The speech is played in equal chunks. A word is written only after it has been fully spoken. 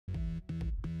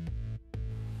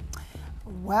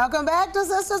Welcome back to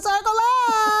Sister Circle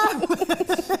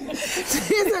Live.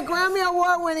 She's a Grammy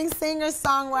Award-winning singer,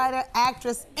 songwriter,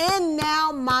 actress, and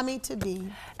now mommy-to-be.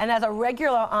 And as a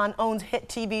regular on OWN's hit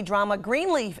TV drama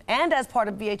Greenleaf, and as part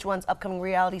of VH1's upcoming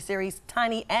reality series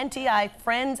Tiny and T.I.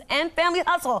 Friends and Family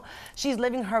Hustle, she's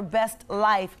living her best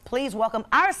life. Please welcome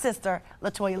our sister,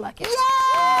 LeToya Luckett.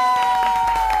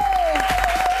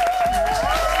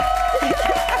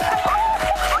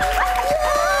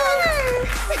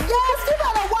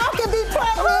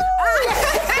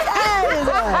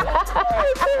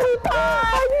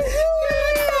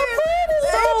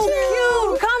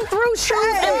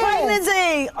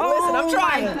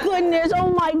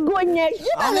 Oh my goodness.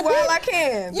 I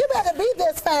can. You better be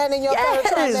this fan in your third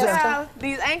trimester.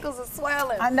 These ankles are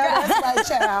swelling. I know that's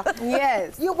right, child.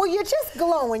 Yes. Well, you're just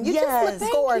glowing. You just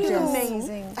look gorgeous.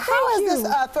 Amazing. How has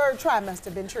this third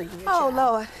trimester been treating you, child? Oh,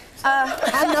 Lord.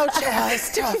 I know, child,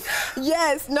 it's tough.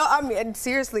 Yes, no, I mean,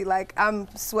 seriously, like, I'm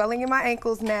swelling in my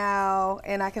ankles now,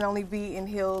 and I can only be in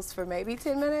heels for maybe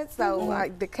 10 minutes, so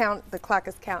the clock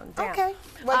is counting down. Okay.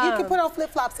 Well, you can put on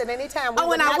flip-flops at any time. We and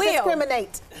will not I will.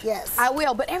 discriminate. Yes. I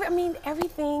will, but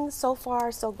everything so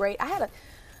far so great. I had a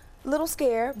little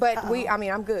scare, but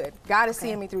I'm good. God is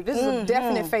seeing me through. This is a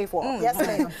definite faith walk. Yes,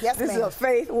 ma'am. Yes, ma'am. This is a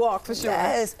faith walk for sure.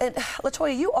 Yes, and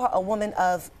LeToya, you are a woman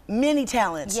of many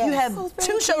talents. Yes. You have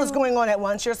two shows going on at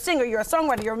once. You're a singer, you're a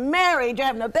songwriter, you're married, you're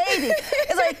having a baby.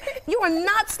 It's like you are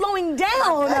not slowing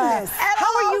down.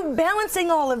 How are you balancing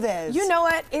all of this? You know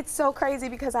what? It's so crazy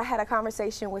because I had a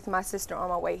conversation with my sister on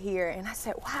my way here, and I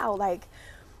said, wow, like,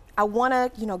 I want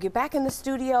to, get back in the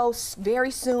studio very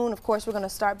soon. Of course, we're going to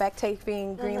start back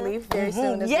taping Greenleaf very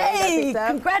soon. Yay!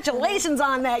 Congratulations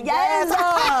on that. Yes.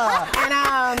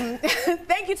 And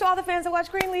thank you to all the fans that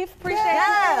watch Greenleaf. Appreciate it.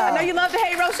 Yeah. I know you love to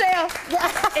hate Rochelle.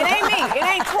 It ain't me. It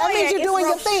ain't Toya. That means you're doing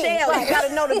your thing. You got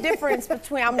to know the difference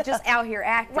between, I'm just out here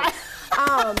acting.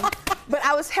 But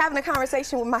I was having a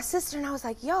conversation with my sister, and I was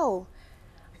like, yo,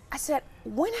 I said,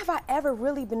 when have I ever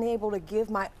really been able to give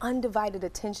my undivided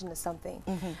attention to something?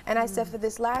 And I said, for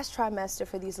this last trimester,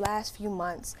 for these last few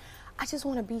months, I just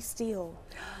want to be still.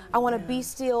 I want to be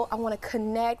still. I want to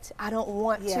connect. I don't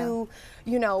want to,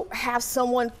 have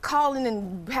someone calling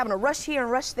and having a rush here and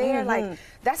rush there. Like,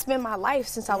 that's been my life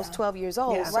since I was 12 years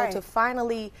old. So to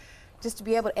finally just to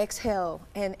be able to exhale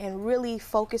and really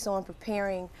focus on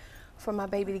preparing for my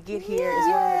baby to get here is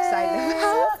what I'm excited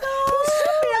about.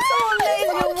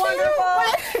 Wonderful.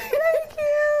 Thank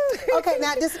you. Okay,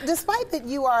 now despite that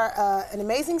you are an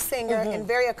amazing singer and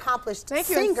very accomplished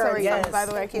singer, by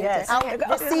the way.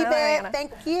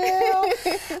 Thank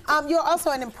you. You're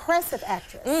also an impressive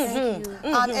actress. Thank you.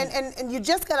 And you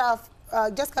just got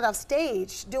off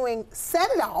stage doing Set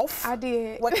It Off. I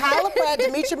did. With Kyla Pratt,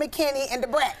 Demetria McKinney, and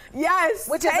Debret. Yes.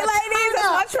 Which hey, is ladies,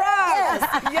 that's my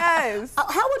tribe. Yes.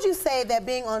 How would you say that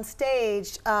being on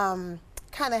stage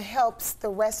kind of helps the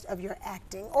rest of your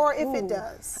acting, or if it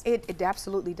does? It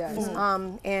absolutely does.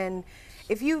 And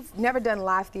if you've never done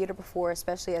live theater before,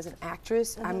 especially as an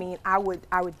actress, I mean, I would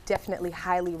definitely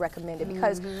highly recommend it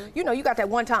because, you got that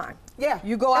one time. Yeah.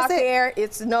 You go out there,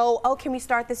 it's can we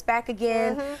start this back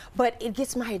again? But it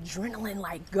gets my adrenaline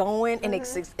like going and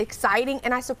it's exciting,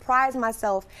 and I surprise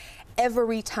myself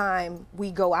every time we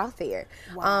go out there.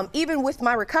 Even with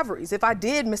my recoveries, if I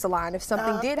did miss a line, if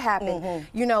something did happen,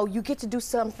 you get to do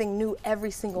something new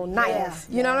every single night.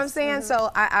 You know what I'm saying?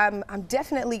 So I'm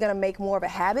definitely gonna make more of a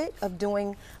habit of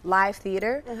doing live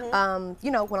theater,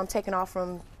 when I'm taking off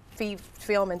from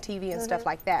film and TV and stuff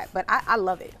like that. But I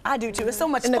love it. I do too. It's so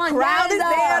much and fun. The crowd is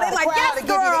there. They're like, yes,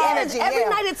 girl. Every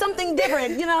night it's something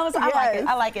different, so I like it.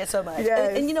 I like it so much.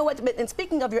 And you know what? And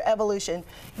speaking of your evolution,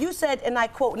 you said, and I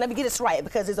quote, let me get this right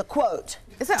because it's a quote.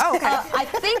 Okay. I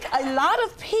think a lot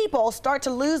of people start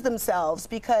to lose themselves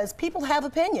because people have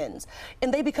opinions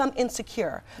and they become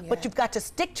insecure. But you've got to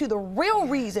stick to the real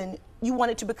reason you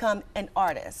wanted to become an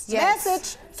artist.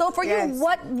 Message. So for you,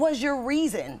 what was your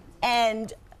reason?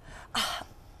 And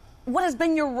what has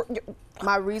been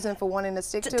my reason for wanting to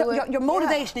stick to it? Your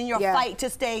motivation and your fight to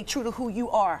stay true to who you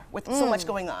are with so much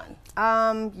going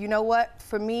on? You know what?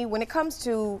 For me, when it comes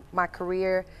to my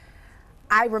career,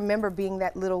 I remember being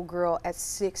that little girl at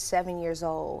 6, 7 years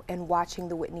old and watching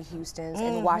the Whitney Houstons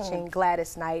and watching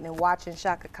Gladys Knight and watching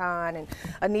Shaka Khan and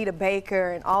Anita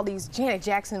Baker and all these Janet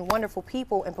Jackson wonderful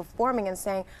people and performing and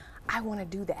saying, I want to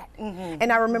do that.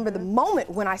 And I remember the moment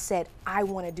when I said, I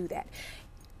want to do that.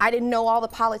 I didn't know all the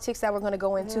politics that were going to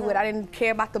go into it. I didn't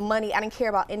care about the money. I didn't care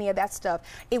about any of that stuff.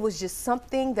 It was just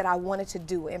something that I wanted to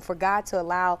do. And for God to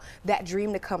allow that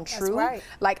dream to come true,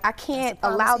 like I can't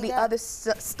allow the other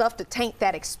stuff to taint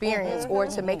that experience or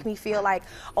to make me feel like,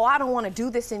 oh, I don't want to do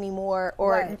this anymore,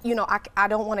 or you know, I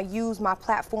don't want to use my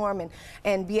platform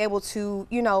and be able to,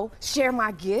 you know, share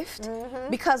my gift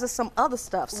because of some other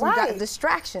stuff, some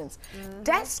distractions.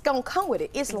 That's gonna come with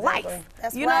it. It's life.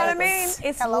 You know what I mean?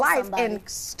 It's life, and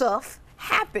stuff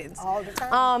happens all the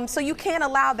time. So you can't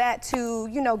allow that to,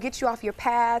 you know, get you off your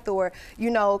path or, you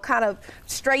know, kind of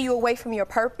stray you away from your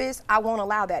purpose. I won't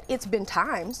allow that. It's been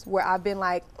times where I've been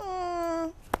like,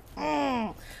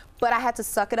 but I had to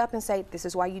suck it up and say, this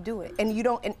is why you do it. And you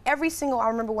don't, and I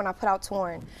remember when I put out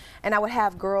Torn, and I would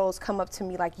have girls come up to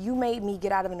me like, you made me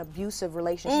get out of an abusive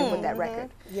relationship with that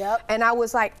record. And I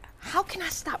was like, how can I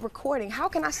stop recording? How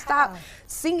can I stop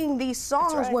singing these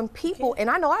songs when people,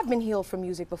 and I know I've been healed from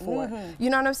music before,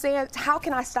 you know what I'm saying? How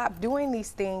can I stop doing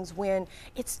these things when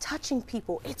it's touching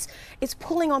people? It's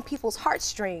pulling on people's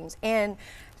heartstrings, and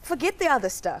forget the other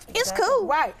stuff. It's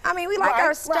cool. I mean, we like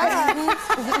our stuff.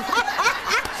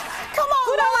 Come on,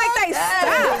 who don't like they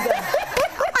stuff?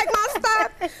 I like my stuff.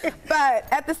 But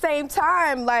at the same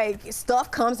time, like,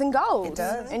 stuff comes and goes. It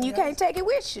does. And you can't take it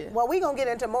with you. Well, we're going to get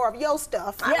into more of your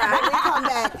stuff when we come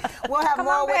back. We'll have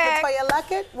more with LeToya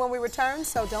Luckett when we return,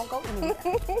 so don't go anywhere.